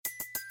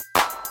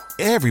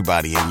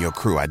Everybody in your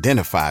crew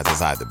identifies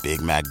as either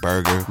Big Mac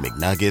Burger,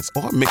 McNuggets,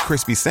 or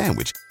McCrispy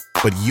Sandwich.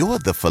 But you're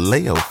the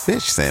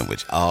Filet-O-Fish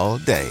Sandwich all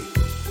day.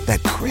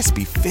 That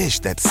crispy fish,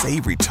 that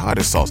savory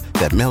tartar sauce,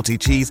 that melty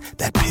cheese,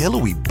 that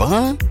pillowy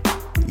bun.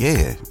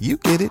 Yeah, you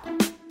get it.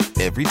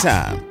 Every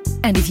time.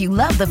 And if you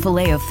love the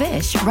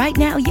Filet-O-Fish, right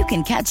now you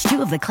can catch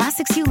two of the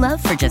classics you love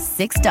for just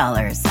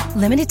 $6.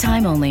 Limited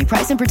time only.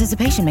 Price and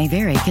participation may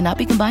vary. Cannot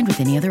be combined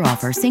with any other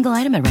offer. Single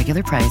item at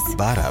regular price.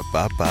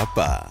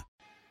 Ba-da-ba-ba-ba.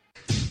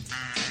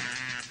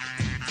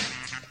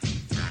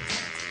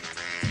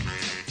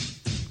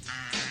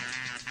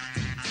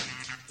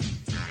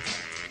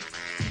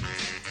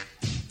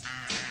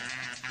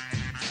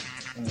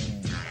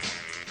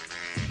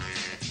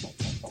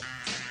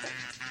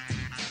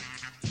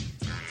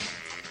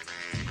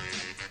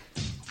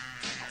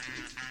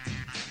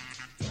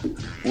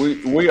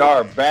 We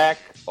are back,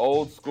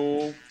 old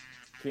school.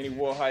 Kenny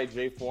Woolhite,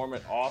 Jay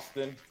Foreman,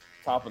 Austin,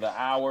 top of the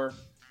hour.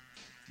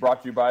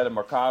 Brought to you by the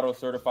Mercado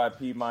Certified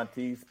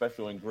Piedmontese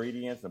Special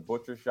Ingredients and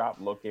Butcher Shop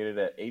located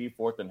at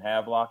 84th and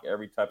Havelock.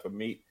 Every type of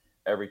meat,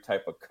 every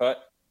type of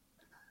cut.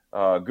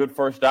 Good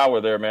first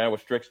hour there, man,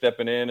 with Strick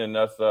stepping in and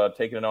us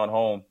taking it on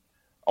home.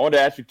 I wanted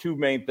to ask you two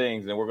main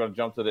things, and we're going to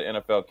jump to the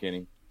NFL,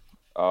 Kenny.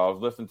 I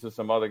was listening to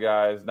some other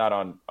guys, not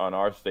on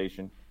our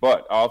station,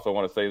 but I also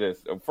want to say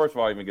this. First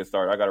of all, even get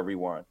started, I got to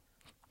rewind.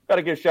 Got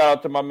to give a shout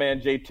out to my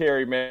man Jay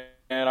Terry, man.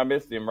 I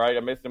missed him, right?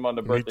 I missed him on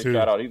the birthday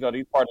shout out.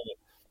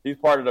 He's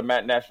part of the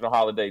national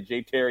holiday.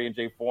 Jay Terry and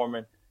Jay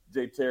Foreman.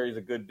 Jay Terry's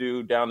a good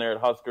dude down there at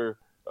Husker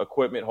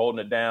Equipment,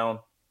 holding it down.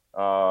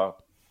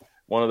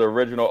 One of the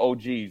original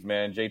OGs,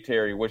 man. Jay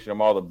Terry, wishing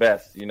him all the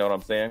best. You know what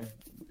I'm saying?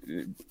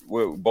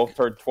 We both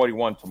turned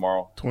 21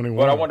 tomorrow. 21.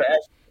 But I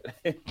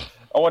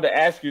wanted to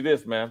ask you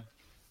this, man.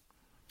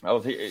 I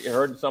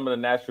heard some of the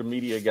national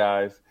media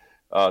guys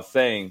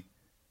saying,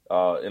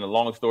 in a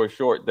long story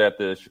short, that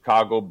the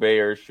Chicago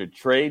Bears should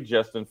trade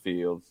Justin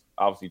Fields,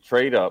 obviously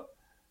trade up,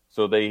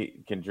 so they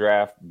can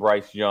draft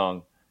Bryce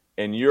Young.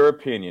 In your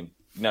opinion,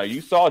 now you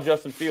saw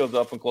Justin Fields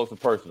up and close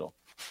and personal.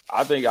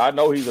 I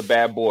know he's a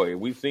bad boy.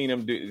 We've seen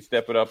him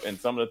step it up, and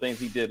some of the things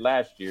he did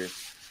last year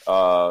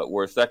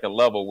were second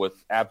level with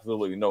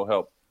absolutely no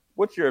help.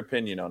 What's your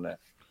opinion on that?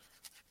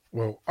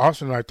 Well,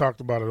 Austin and I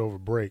talked about it over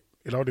break.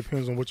 It all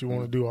depends on what you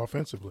want to do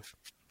offensively.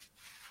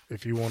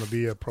 If you want to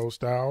be a pro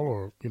style,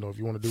 or if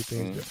you want to do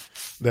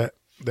things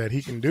that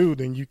he can do,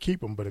 then you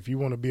keep him. But if you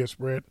want to be a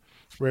spread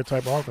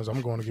type offense,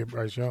 I'm going to get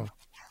Bryce Young.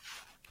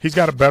 He's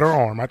got a better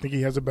arm. I think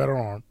he has a better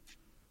arm.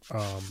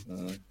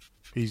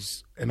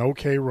 He's an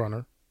okay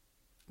runner,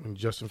 and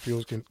Justin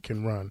Fields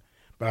can run,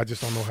 but I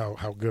just don't know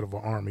how good of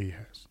an arm he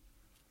has.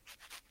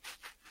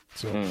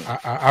 So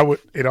I would.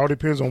 It all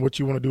depends on what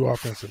you want to do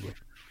offensively.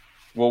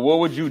 Well, what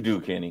would you do,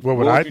 Kenny? What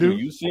would I do?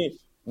 You see,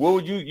 what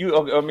would you?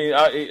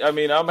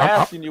 I'm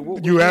asking you.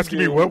 You asking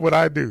me what would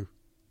I do?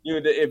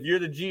 If you're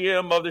the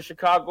GM of the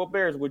Chicago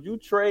Bears, would you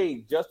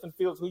trade Justin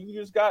Fields, who you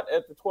just got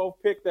at the 12th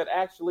pick, that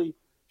actually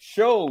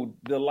showed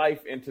the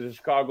life into the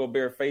Chicago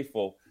Bear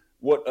faithful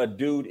what a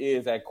dude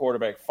is at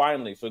quarterback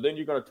finally? So then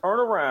you're going to turn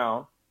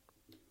around.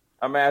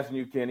 I'm asking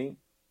you, Kenny,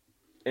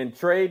 and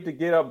trade to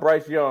get up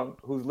Bryce Young,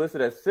 who's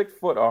listed at 6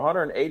 foot,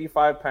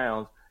 185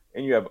 pounds,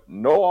 and you have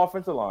no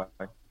offensive line,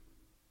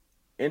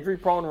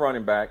 injury-prone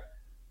running back,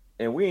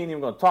 and we ain't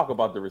even going to talk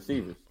about the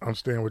receivers. I'm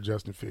staying with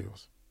Justin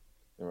Fields.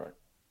 All right.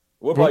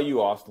 What about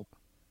you, Austin?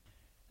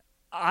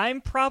 I'm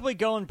probably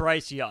going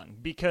Bryce Young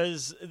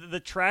because the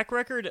track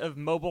record of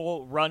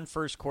mobile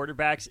run-first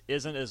quarterbacks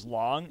isn't as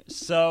long.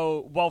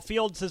 So while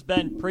Fields has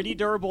been pretty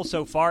durable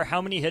so far,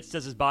 how many hits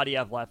does his body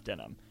have left in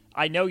him?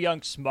 I know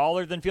Young's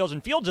smaller than Fields,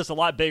 and Fields is a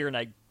lot bigger than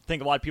I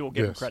think a lot of people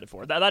give him credit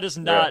for. That is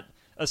not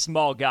a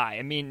small guy.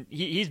 I mean,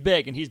 he's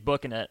big, and he's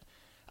booking it.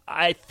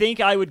 I think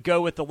I would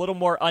go with a little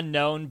more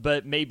unknown,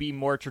 but maybe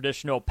more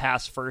traditional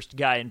pass-first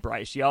guy in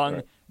Bryce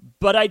Young.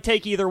 But I'd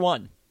take either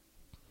one.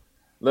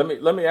 Let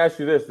me ask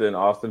you this then,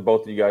 Austin.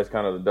 Both of you guys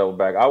kind of the double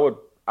back.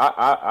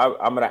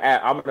 I'm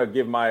gonna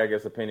give my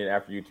opinion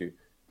after you two.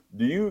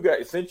 Do you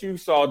guys, since you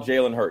saw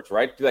Jalen Hurts,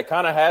 right? That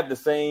kind of had the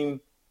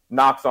same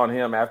knocks on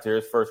him after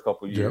his first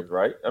couple of years,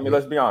 right? I mean,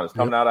 let's be honest.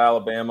 Coming out of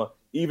Alabama,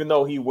 even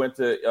though he went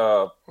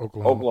to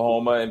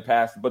Oklahoma and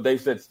passed, but they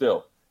said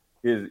still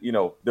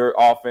their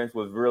offense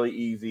was really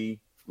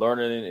easy.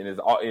 Learning, and his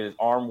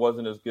arm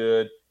wasn't as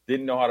good.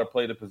 Didn't know how to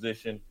play the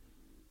position.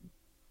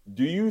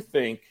 Do you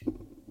think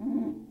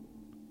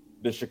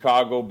the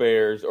Chicago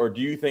Bears, or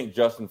do you think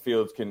Justin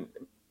Fields can,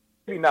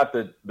 maybe not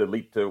the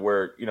leap to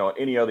where,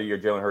 any other year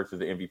Jalen Hurts is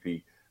the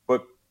MVP,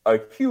 but a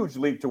huge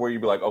leap to where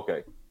you'd be like,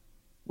 okay,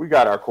 we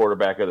got our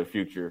quarterback of the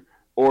future?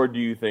 Or do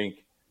you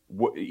think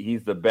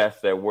he's the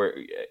best at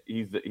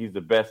he's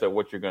the best at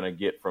what you're going to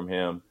get from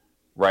him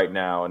right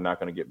now and not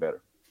going to get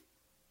better?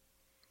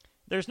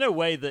 There's no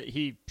way that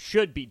he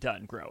should be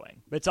done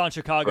growing. It's on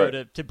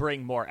Chicago to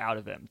bring more out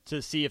of him,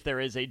 to see if there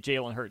is a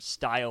Jalen Hurts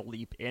style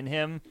leap in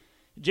him.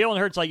 Jalen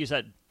Hurts, like you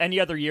said, any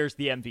other year is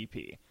the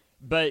MVP.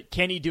 But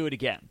can he do it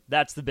again?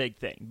 That's the big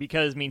thing.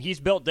 Because,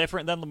 he's built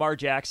different than Lamar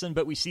Jackson,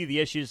 but we see the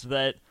issues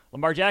that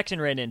Lamar Jackson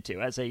ran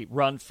into as a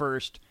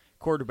run-first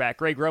quarterback.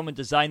 Greg Roman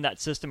designed that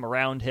system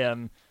around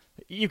him.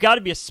 You got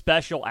to be a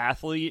special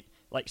athlete,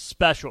 like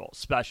special,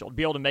 to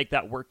be able to make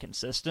that work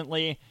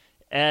consistently.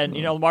 And,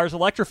 Lamar's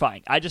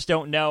electrifying. I just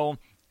don't know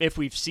if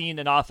we've seen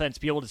an offense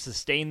be able to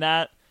sustain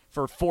that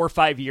for 4 or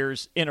 5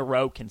 years in a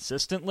row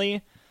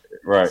consistently.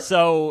 Right.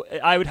 So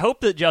I would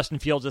hope that Justin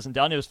Fields isn't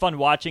done. It was fun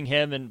watching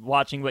him and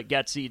watching what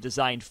Getsy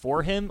designed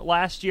for him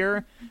last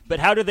year.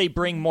 But how do they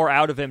bring more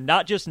out of him,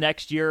 not just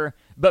next year,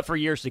 but for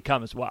years to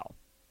come as well?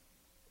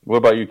 What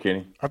about you,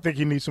 Kenny? I think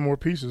he needs some more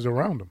pieces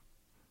around him.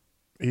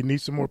 He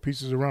needs some more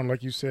pieces around,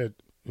 like you said,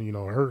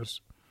 Hurst.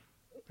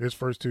 His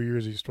first 2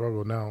 years he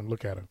struggled. Now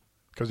look at him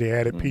because he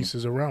added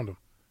pieces around him.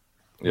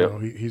 Yeah,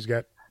 he's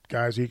got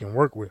guys he can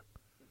work with.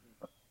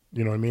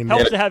 You know what I mean?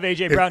 Helps to have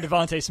A.J. Brown,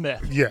 Devontae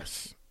Smith.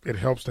 Yes. It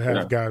helps to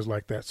have guys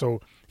like that. So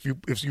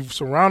if you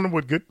surround them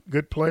with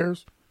good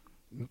players,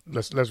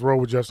 let's roll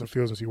with Justin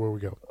Fields and see where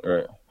we go. All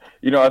right.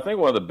 I think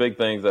one of the big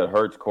things that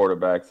hurts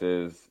quarterbacks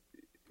is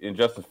in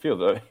Justin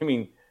Fields. I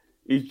mean,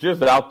 he's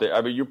just out there.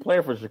 I mean, you're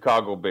playing for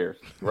Chicago Bears,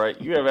 right?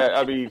 You have.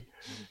 I mean,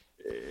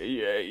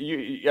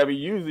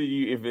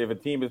 usually if a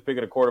team is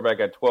picking a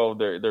quarterback at 12,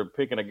 they're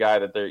picking a guy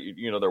that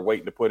they're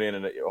waiting to put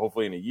in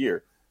hopefully in a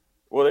year.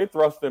 Well, they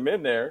thrust him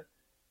in there,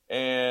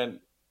 and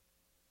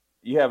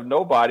you have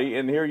nobody,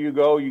 and here you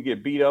go. You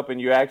get beat up, and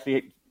you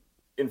actually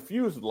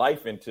infuse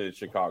life into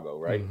Chicago,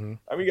 right? Mm-hmm.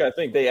 I mean, you got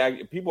to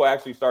think people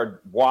actually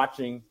start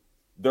watching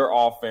their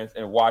offense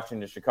and watching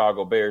the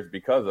Chicago Bears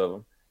because of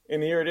them.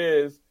 And here it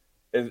is,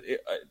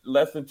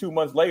 less than 2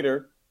 months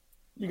later,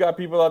 you got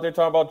people out there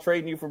talking about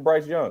trading you for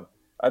Bryce Young.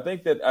 I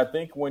think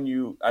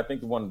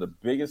one of the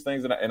biggest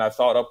things, and I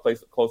saw it up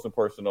close and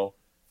personal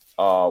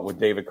with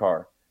David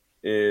Carr,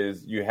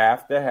 is you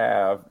have to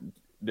have.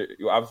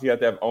 Obviously, you have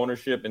to have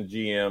ownership and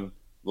GM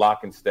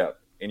lock and step.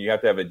 And you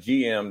have to have a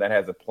GM that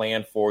has a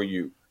plan for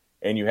you.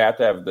 And you have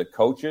to have the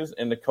coaches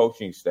and the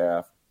coaching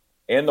staff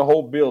and the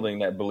whole building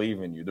that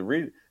believe in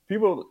you.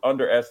 People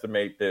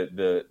underestimate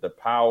the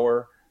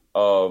power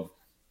of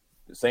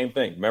the same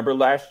thing. Remember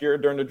last year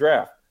during the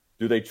draft?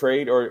 Do they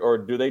trade or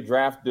do they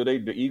draft? Do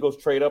the Eagles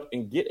trade up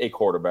and get a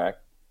quarterback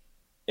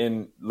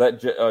and let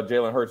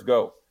Jalen Hurts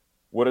go?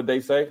 What did they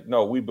say?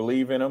 No, we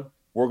believe in him.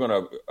 We're going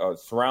to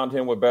surround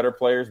him with better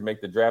players,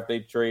 make the draft day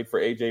trade for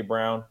A.J.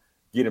 Brown,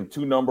 get him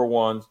 2 number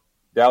ones.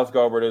 Dallas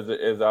Goedert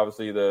is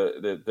obviously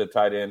the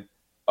tight end.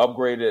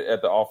 Upgraded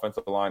at the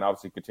offensive line,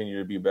 obviously continue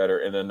to be better.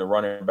 And then the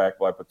running back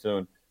by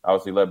platoon,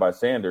 obviously led by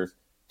Sanders,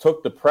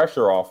 took the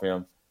pressure off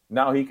him.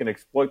 Now he can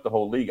exploit the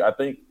whole league. I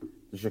think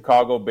the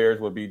Chicago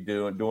Bears would be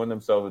doing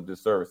themselves a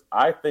disservice.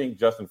 I think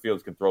Justin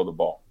Fields can throw the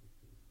ball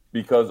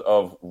because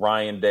of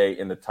Ryan Day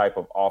and the type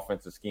of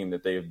offensive scheme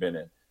that they have been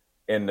in.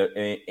 And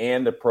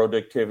the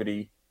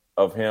productivity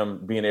of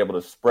him being able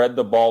to spread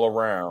the ball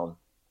around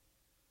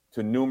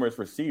to numerous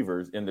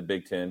receivers in the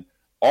Big Ten,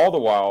 all the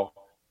while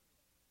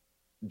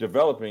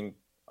developing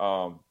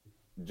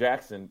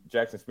Jackson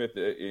Smith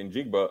and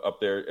Jigba up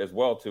there as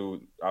well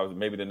to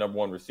maybe the number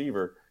 1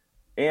 receiver,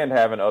 and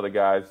having other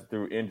guys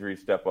through injury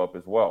step up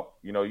as well.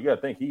 You got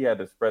to think he had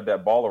to spread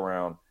that ball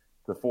around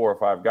to 4 or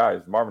 5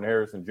 guys. Marvin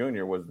Harrison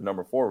Jr. was the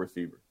number 4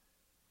 receiver.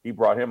 He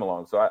brought him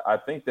along. So I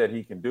think that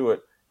he can do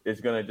it. It's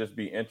going to just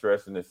be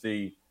interesting to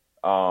see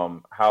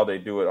how they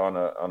do it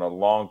on a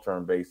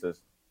long-term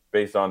basis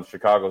based on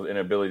Chicago's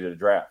inability to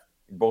draft,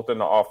 both in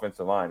the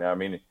offensive line. I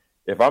mean,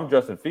 if I'm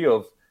Justin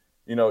Fields,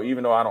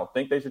 even though I don't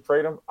think they should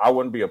trade him, I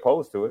wouldn't be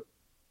opposed to it.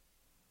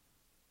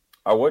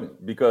 I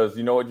wouldn't, because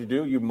you know what you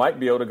do? You might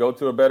be able to go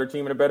to a better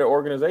team and a better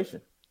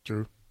organization.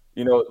 True.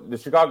 The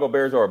Chicago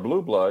Bears are a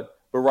blue blood,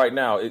 but right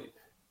now,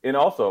 and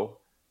also,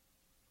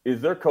 is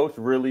their coach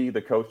really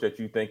the coach that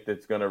you think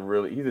that's going to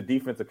really – he's a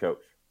defensive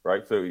coach.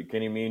 Right, so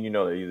Kenny Mean,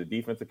 that he's a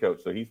defensive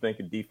coach, so he's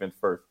thinking defense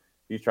first.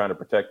 He's trying to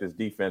protect his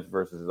defense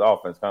versus his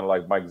offense, kind of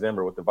like Mike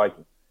Zimmer with the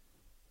Vikings.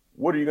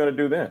 What are you going to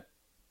do then?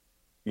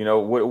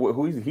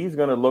 He's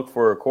going to look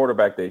for a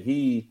quarterback that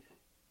he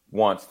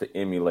wants to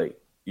emulate.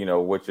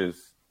 Which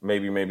is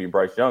maybe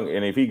Bryce Young.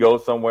 And if he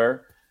goes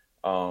somewhere,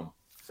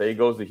 say he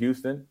goes to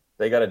Houston,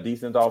 they got a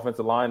decent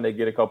offensive line, they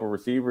get a couple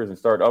receivers and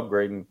start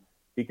upgrading.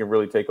 He can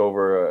really take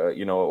over,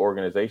 an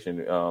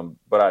organization.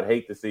 But I'd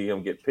hate to see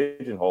him get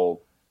pigeonholed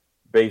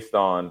based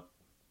on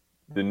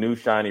the new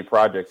shiny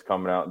projects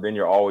coming out, and then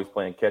you're always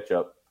playing catch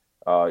up,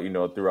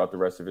 throughout the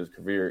rest of his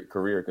career.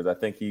 Because I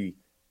think he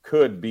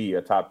could be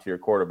a top tier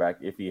quarterback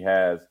if he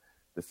has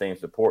the same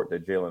support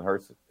that Jalen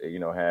Hurts,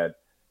 had,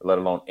 let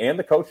alone, and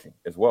the coaching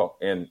as well.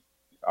 And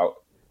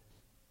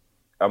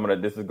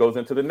this goes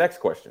into the next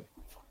question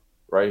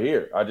right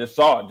here. I just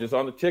saw it just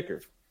on the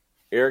ticker.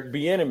 Eric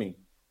Bieniemy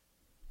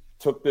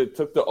took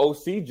the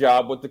OC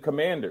job with the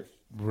Commanders.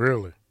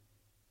 Really?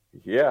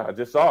 Yeah, I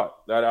just saw it.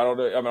 I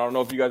don't know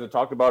if you guys have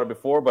talked about it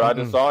before, but I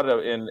just saw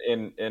it in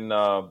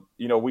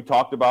we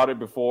talked about it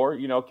before,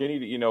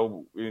 Kenny,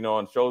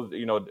 on shows,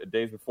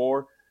 days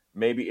before.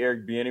 Maybe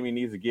Eric Bieniemy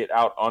needs to get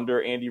out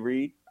under Andy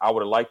Reid. I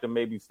would have liked to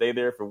maybe stay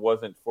there if it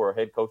wasn't for a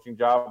head coaching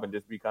job and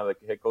just be kind of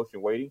like a head coach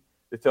in waiting.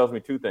 This tells me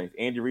 2 things.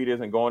 Andy Reid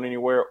isn't going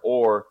anywhere,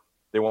 or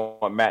they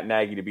want Matt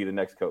Nagy to be the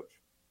next coach.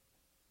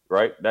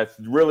 right? That's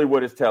really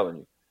what it's telling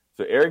you.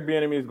 So Eric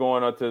Bieniemy is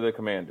going up to the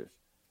Commanders.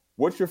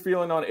 What's your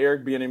feeling on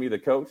Eric Bieniemy, the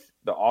coach,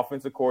 the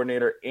offensive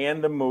coordinator,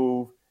 and the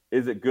move?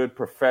 Is it good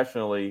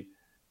professionally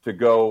to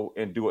go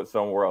and do it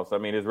somewhere else? I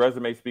mean, his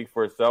resume speaks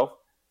for itself.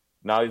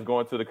 Now he's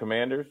going to the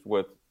Commanders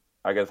with,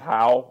 I guess,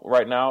 Howell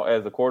right now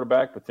as a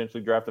quarterback,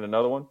 potentially drafting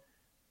another one.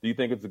 Do you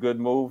think it's a good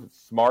move,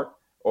 smart,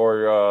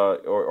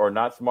 or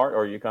not smart,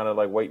 or you kind of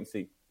like wait and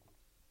see?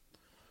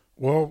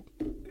 Well,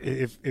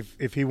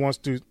 if he wants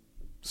to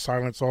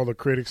silence all the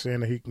critics saying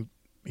that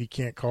he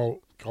can't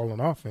call an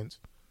offense,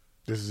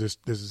 this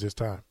is his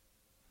time.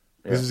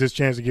 Yeah. This is his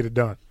chance to get it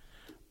done.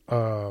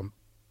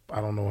 I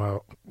don't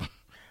know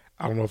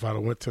if I'd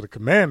have went to the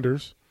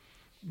Commanders,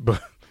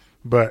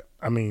 but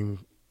I mean,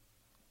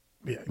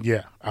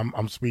 yeah,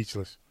 I'm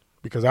speechless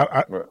because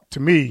to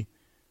me,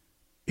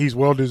 he's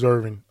well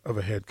deserving of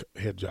a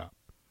head job.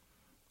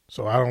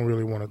 So I don't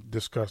really want to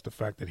discuss the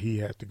fact that he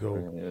had to go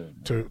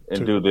to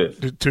do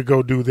this to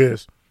go do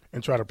this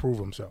and try to prove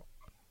himself.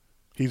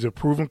 He's a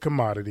proven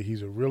commodity.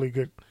 He's a really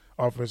good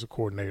offensive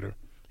coordinator.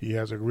 He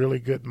has a really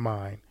good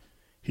mind.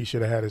 He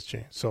should have had his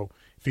chance. So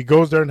if he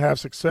goes there and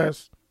has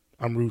success,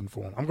 I'm rooting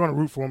for him. I'm going to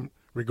root for him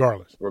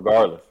regardless.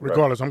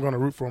 Regardless. I'm going to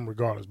root for him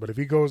regardless. But if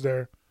he goes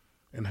there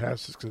and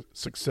has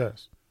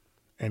success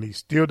and he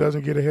still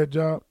doesn't get a head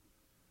job,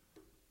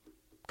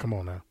 come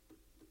on now.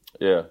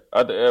 Yeah.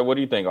 What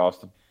do you think,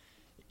 Austin?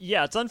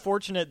 Yeah, it's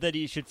unfortunate that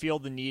he should feel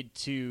the need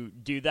to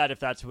do that if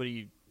that's what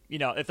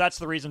if that's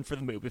the reason for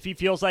the move. If he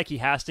feels like he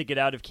has to get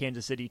out of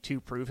Kansas City to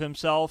prove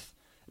himself,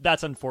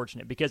 that's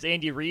unfortunate because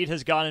Andy Reid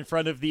has gone in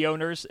front of the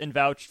owners and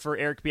vouched for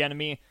Eric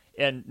Bieniemy,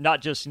 and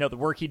not just the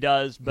work he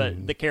does,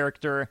 but the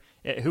character,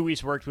 who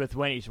he's worked with,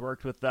 when he's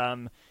worked with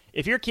them.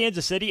 If you're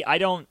Kansas City, I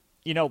don't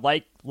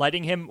like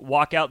letting him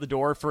walk out the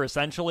door for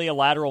essentially a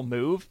lateral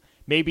move.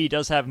 Maybe he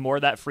does have more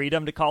of that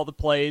freedom to call the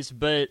plays,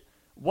 but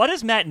what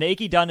has Matt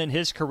Nagy done in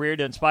his career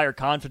to inspire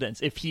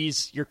confidence if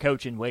he's your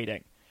coach in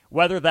waiting?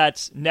 Whether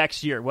that's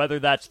next year, whether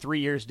that's 3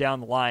 years down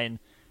the line,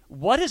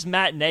 what has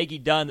Matt Nagy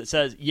done that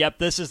says, yep,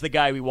 this is the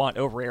guy we want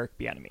over Eric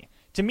Bieniemy?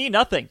 To me,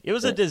 nothing. It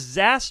was a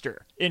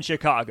disaster in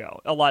Chicago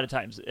a lot of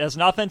times. As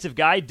an offensive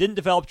guy, didn't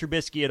develop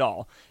Trubisky at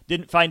all.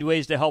 Didn't find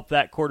ways to help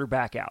that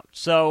quarterback out.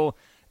 So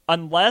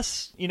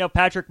unless,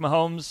 Patrick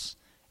Mahomes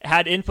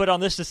had input on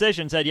this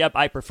decision, said, yep,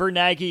 I prefer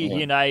Nagy.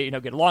 He and I,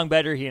 get along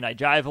better. He and I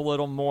jive a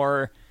little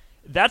more.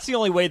 That's the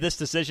only way this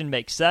decision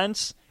makes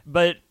sense.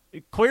 But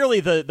clearly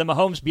the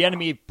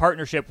Mahomes-Bieniemy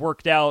partnership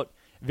worked out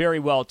very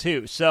well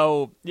too.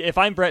 So if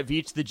I'm Brett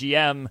Veach, the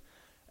GM,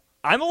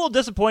 I'm a little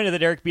disappointed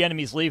that Eric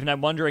Bieniemy's leaving.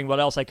 I'm wondering what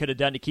else I could have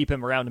done to keep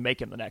him around to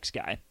make him the next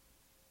guy.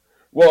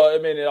 Well, I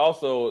mean, it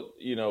also,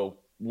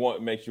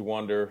 makes you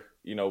wonder,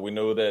 we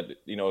know that,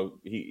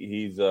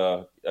 he's,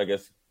 I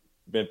guess,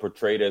 been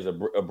portrayed as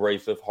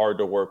abrasive, hard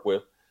to work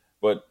with.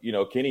 But,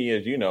 Kenny,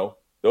 as you know,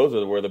 those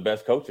are where the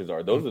best coaches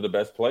are. Those are the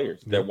best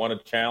players that want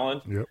to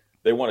challenge. Yep.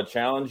 They want to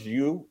challenge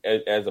you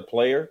as a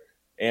player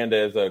and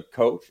as a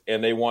coach,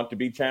 and they want to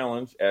be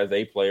challenged as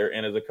a player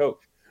and as a coach.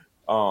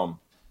 I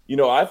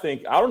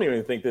don't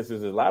even think this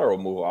is a lateral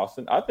move,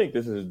 Austin. I think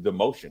this is a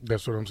demotion.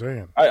 That's what I'm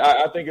saying.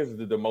 I think it's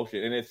the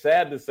demotion. And it's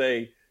sad to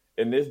say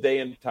in this day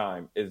and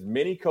time, as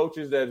many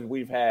coaches as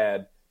we've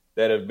had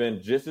that have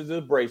been just as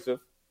abrasive,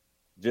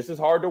 just as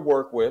hard to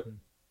work with,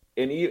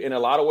 and in a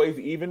lot of ways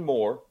even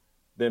more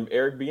than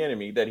Eric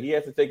Bieniemy, that he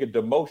has to take a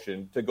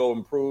demotion to go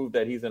and prove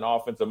that he's an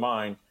offensive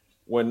mind,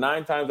 when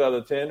 9 times out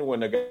of 10,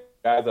 when the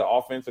guy's an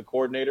offensive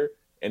coordinator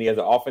and he has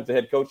an offensive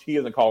head coach, he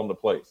isn't calling the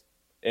plays.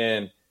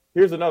 And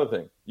here's another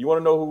thing. You want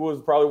to know who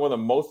was probably one of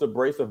the most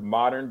abrasive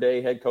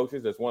modern-day head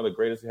coaches? That's one of the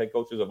greatest head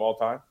coaches of all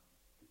time?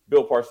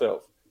 Bill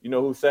Parcells. You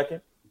know who's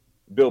second?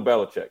 Bill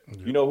Belichick.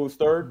 Mm-hmm. You know who's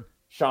third?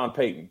 Sean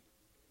Payton.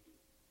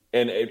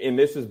 And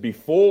this is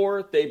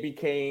before they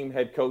became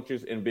head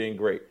coaches and being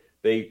great.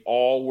 They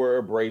all were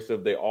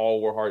abrasive. They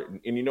all were hard.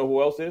 And you know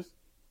who else is?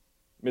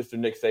 Mr.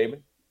 Nick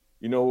Saban.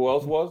 You know who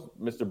else was?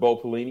 Mr. Bo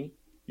Pelini.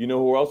 You know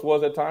who else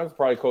was at times?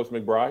 Probably Coach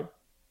McBride.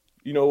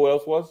 You know who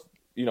else was?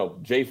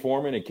 Jay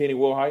Foreman and Kenny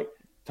Wilhite,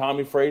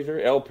 Tommy Frazier,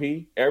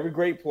 LP, every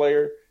great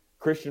player,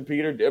 Christian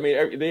Peter. I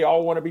mean, they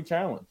all want to be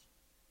challenged.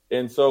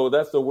 And so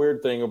that's the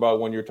weird thing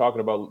about when you're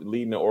talking about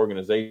leading an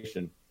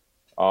organization,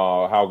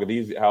 how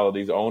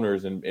these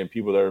owners and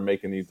people that are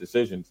making these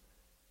decisions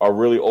are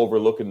really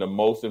overlooking the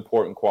most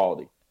important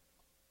quality.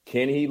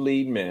 Can he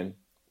lead men?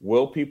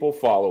 Will people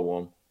follow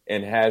him?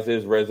 And has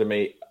his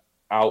resume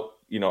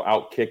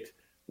outkicked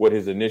what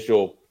his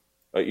initial,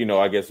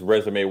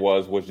 resume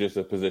was just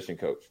a position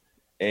coach.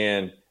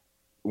 And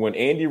when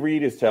Andy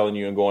Reid is telling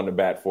you and going to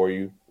bat for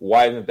you,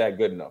 why isn't that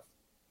good enough?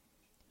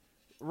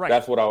 Right.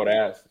 That's what I would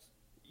ask.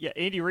 Yeah,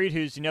 Andy Reid,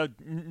 who's,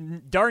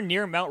 darn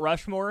near Mount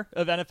Rushmore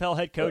of NFL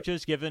head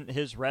coaches, given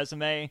his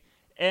resume.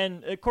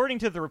 And according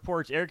to the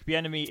reports, Eric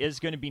Bieniemy is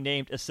going to be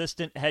named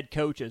assistant head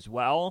coach as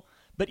well.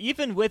 But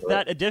even with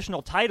that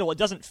additional title, it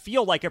doesn't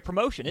feel like a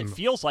promotion. It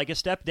feels like a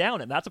step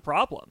down, and that's a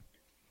problem.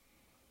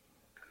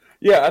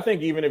 Yeah, I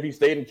think even if he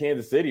stayed in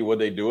Kansas City, would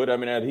they do it? I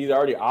mean, he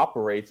already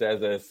operates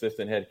as an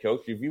assistant head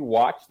coach. If you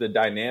watch the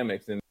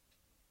dynamics, and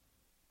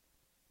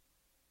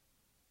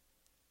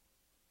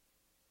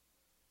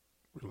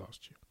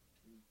lost you.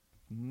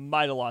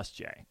 Might have lost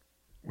Jay.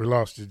 We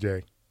lost you,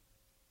 Jay.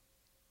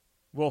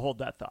 We'll hold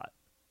that thought.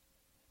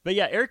 But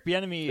yeah, Eric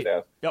Bieniemy.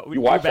 Yeah,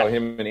 you watch how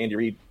him and Andy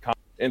Reid,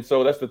 and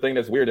so that's the thing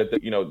that's weird that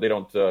they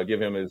don't give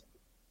him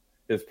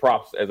his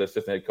props as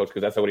assistant head coach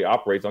because that's how he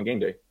operates on game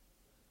day.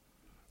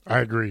 I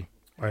agree.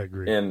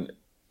 And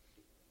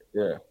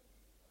yeah,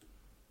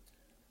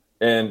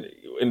 and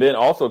then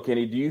also,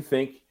 Kenny, do you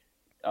think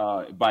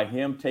by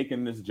him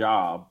taking this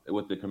job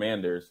with the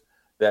Commanders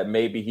that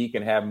maybe he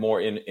can have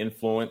more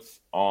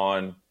influence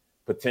on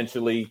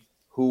potentially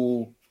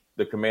who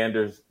the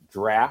Commanders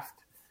draft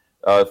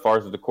as far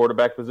as the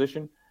quarterback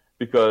position?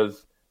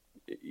 Because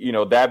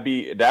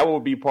that will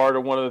be part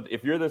of one of the,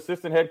 if you're the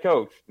assistant head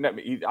coach,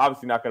 he's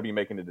obviously not going to be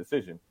making the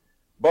decision,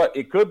 but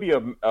it could be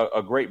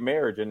a great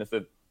marriage in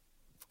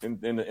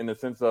the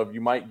sense of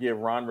you might give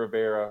Ron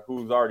Rivera,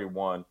 who's already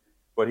won,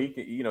 but he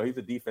can, he's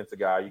a defensive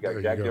guy. You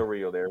got Jack Del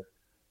Rio there,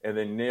 and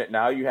then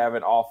now you have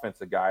an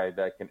offensive guy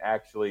that can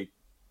actually,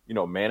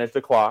 manage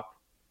the clock,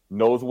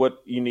 knows what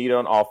you need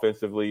on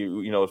offensively,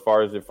 as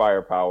far as their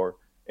firepower.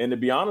 And to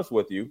be honest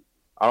with you,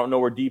 I don't know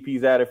where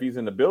DP's at, if he's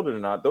in the building or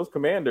not. Those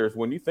Commanders,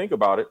 when you think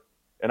about it,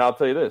 and I'll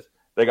tell you this,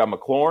 they got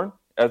McLaurin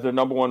as their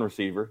number one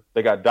receiver.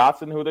 They got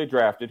Dotson, who they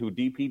drafted, who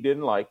DP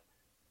didn't like,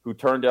 who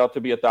turned out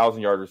to be a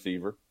 1,000-yard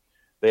receiver.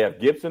 They have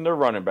Gibson, their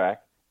running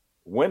back.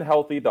 When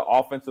healthy, the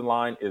offensive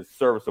line is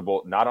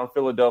serviceable, not on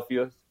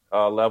Philadelphia's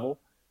level,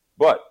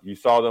 but you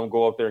saw them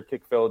go up there and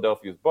kick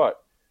Philadelphia's butt.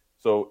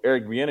 So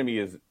Eric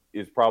Bieniemy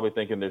is probably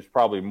thinking there's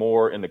probably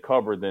more in the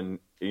cupboard than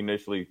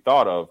initially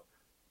thought of,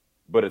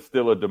 but it's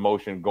still a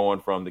demotion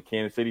going from the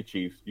Kansas City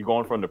Chiefs. You're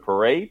going from the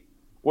parade,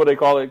 what do they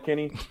call it,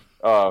 Kenny?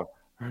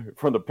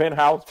 From the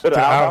penthouse to the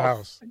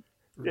outhouse.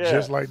 Yeah,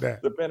 just like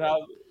that. The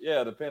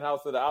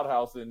penthouse to the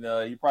outhouse, and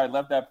he probably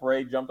left that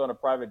parade, jumped on a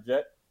private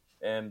jet,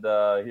 and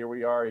here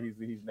we are.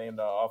 He's named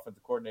the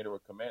offensive coordinator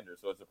with Commanders.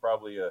 So it's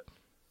probably a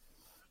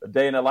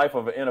day in the life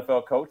of an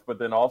NFL coach, but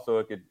then also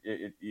it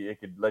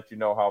could let you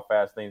know how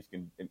fast things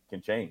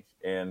can change.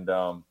 And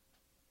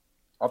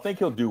I think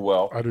he'll do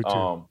well. I do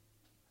too.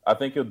 I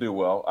think he'll do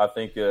well. I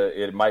think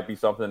it might be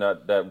something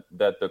that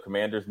the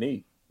Commanders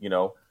need.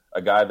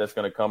 A guy that's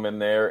going to come in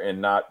there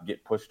and not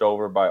get pushed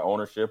over by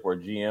ownership or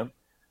GM.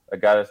 A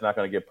guy that's not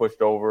going to get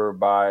pushed over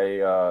by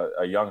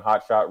a young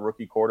hotshot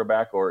rookie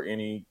quarterback or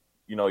any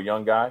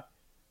young guy.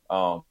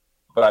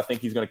 But I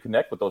think he's going to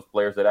connect with those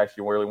players that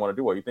actually really want to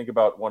do well. You think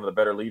about one of the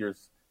better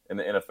leaders in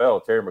the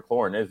NFL, Terry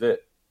McLaurin, is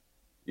it?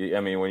 I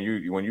mean, when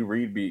you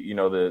read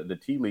the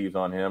tea leaves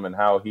on him and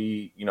how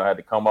he had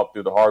to come up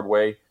through the hard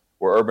way,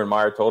 where Urban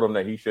Meyer told him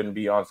that he shouldn't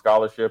be on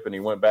scholarship, and he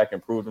went back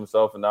and proved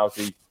himself, and now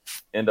he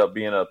ended up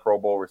being a Pro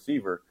Bowl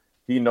receiver.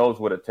 He knows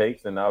what it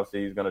takes, and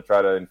obviously he's going to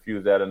try to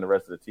infuse that in the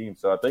rest of the team.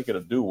 So I think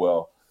it'll do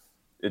well.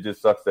 It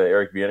just sucks that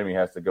Eric Bieniemy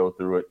has to go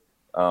through it.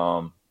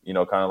 Kind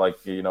of like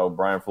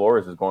Brian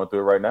Flores is going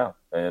through it right now,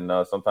 and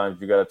sometimes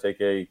you got to take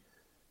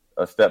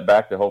a step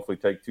back to hopefully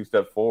take 2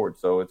 steps forward.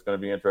 So it's going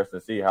to be interesting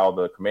to see how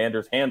the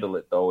Commanders handle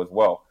it, though, as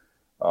well,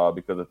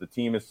 because if the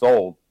team is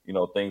sold,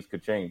 things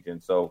could change.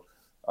 And so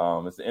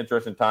it's an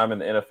interesting time in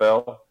the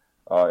NFL,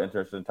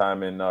 interesting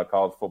time in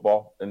college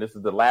football. And this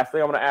is the last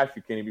thing I'm going to ask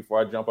you, Kenny, before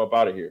I jump up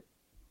out of here.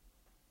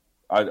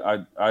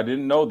 I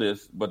didn't know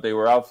this, but they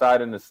were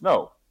outside in the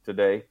snow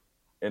today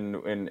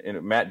in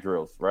mat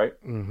drills, right?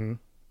 Mm-hmm.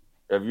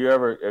 Have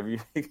you?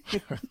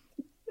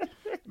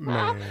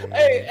 Man.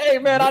 Hey,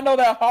 man! I know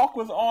that hawk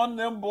was on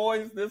them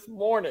boys this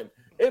morning.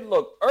 It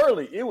looked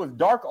early. It was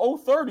dark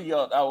 0:30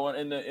 out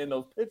in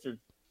those pictures.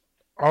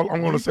 I'm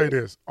going to say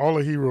this: all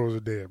the heroes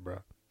are dead, bro.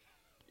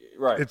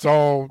 Right. It's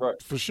all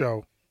for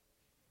show.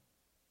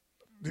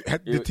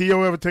 Did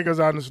T.O. ever take us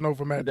out in the snow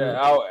for mat drills?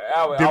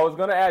 I was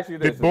going to ask you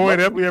this. Did Boyd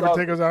Epley ever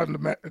take us out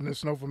in the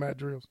snow for mat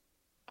drills?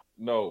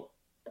 No.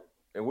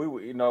 And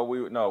we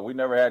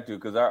never had to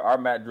because our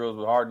mat drills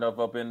were hard enough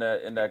up in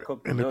that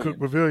Cook Pavilion. In the Cook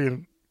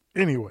Pavilion,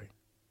 anyway.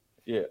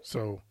 Yeah.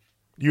 So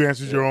you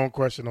answered your own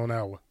question on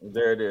that one.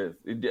 There it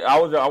is. I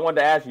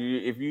wanted to ask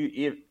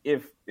you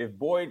if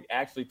Boyd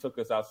actually took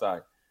us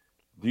outside.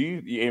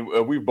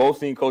 We've both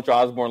seen Coach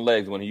Osborne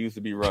legs when he used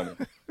to be running.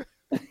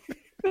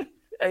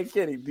 Hey,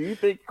 Kenny, do you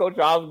think Coach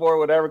Osborne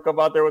would ever come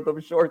out there with them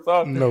shorts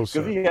on? No,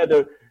 sir.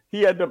 Because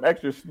he had them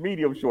extra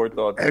medium shorts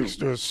on too.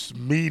 Extra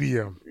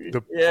medium.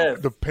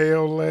 The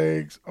pale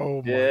legs.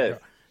 Oh my God.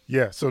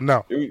 Yeah. So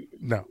no.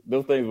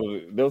 Those things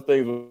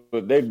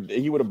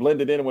he would have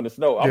blended in when the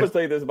snow. I'm gonna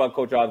tell you this about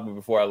Coach Osborne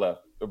before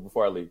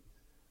I leave.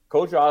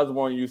 Coach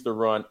Osborne used to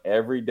run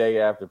every day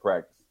after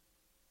practice.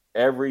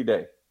 Every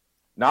day.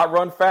 Not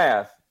run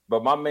fast,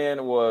 but my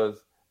man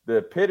was the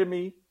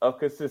epitome of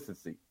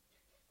consistency.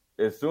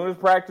 As soon as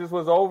practice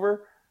was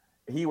over,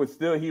 he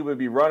would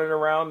be running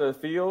around the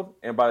field,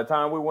 and by the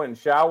time we went and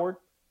showered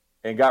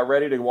and got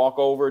ready to walk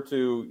over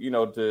to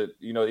either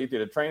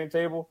the training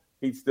table,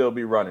 he'd still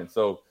be running.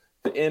 So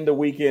to end the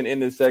weekend in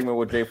this segment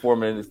with Jay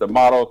Foreman, it's the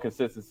motto of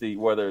consistency,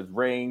 whether it's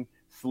rain,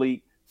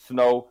 sleet,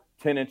 snow,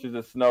 10 inches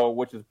of snow,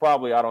 which is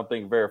probably, I don't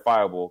think,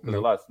 verifiable because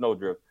a lot of snow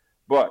drift.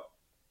 But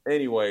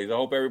Anyways, I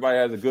hope everybody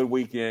has a good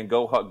weekend.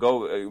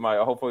 Hopefully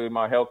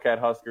my Hellcat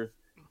Huskers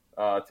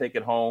take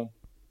it home.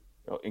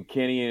 And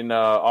Kenny and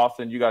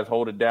Austin, you guys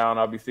hold it down.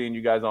 I'll be seeing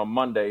you guys on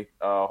Monday.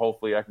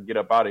 Hopefully I can get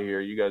up out of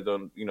here. You guys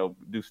don't,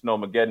 do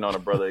Snowmageddon on a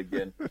brother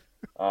again.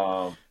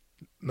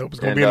 Nope, it's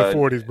going to be in the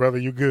 40s, brother.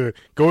 You good.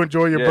 Go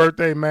enjoy your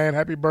birthday, man.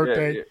 Happy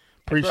birthday. Yeah.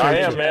 Appreciate I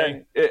you. am,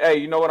 man. Hey,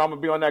 you know what? I'm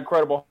going to be on that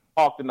Incredible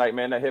Hawk tonight,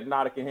 man. That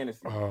Hypnotic and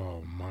Hennessy.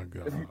 Oh, my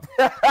God.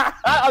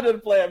 I'm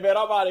just playing, man.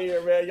 I'm out of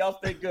here, man. Y'all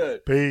stay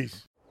good.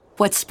 Peace.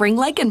 What's spring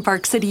like in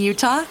Park City,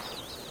 Utah?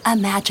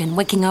 Imagine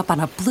waking up on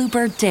a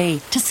bluebird day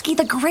to ski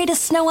the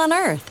greatest snow on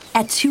Earth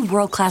at 2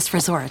 world-class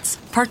resorts,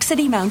 Park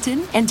City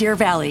Mountain and Deer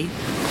Valley.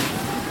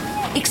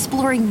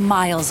 Exploring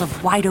miles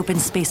of wide-open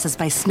spaces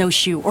by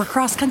snowshoe or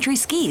cross-country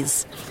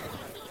skis.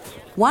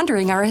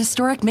 Wandering our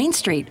historic Main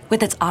Street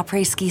with its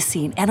après ski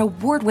scene and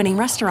award-winning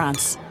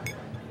restaurants.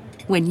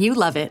 When you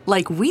love it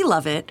like we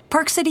love it,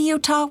 Park City,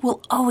 Utah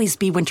will always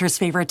be winter's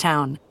favorite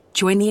town.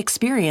 Join the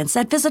experience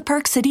at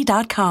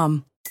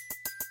visitparkcity.com.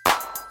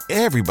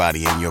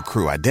 Everybody in your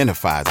crew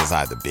identifies as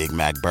either Big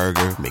Mac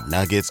Burger,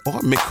 McNuggets, or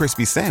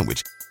McCrispy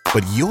Sandwich.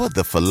 But you're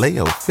the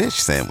Filet-O-Fish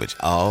Sandwich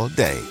all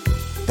day.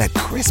 That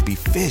crispy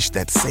fish,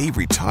 that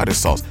savory tartar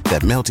sauce,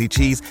 that melty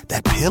cheese,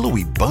 that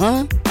pillowy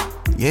bun.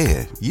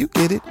 Yeah, you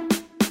get it.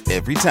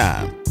 Every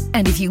time.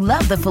 And if you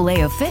love the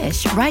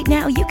Filet-O-Fish, right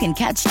now you can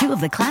catch 2 of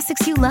the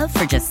classics you love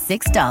for just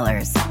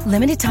 $6.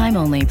 Limited time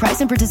only.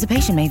 Price and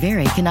participation may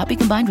vary. Cannot be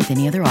combined with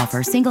any other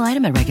offer. Single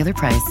item at regular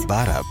price.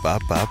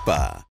 Ba-da-ba-ba-ba.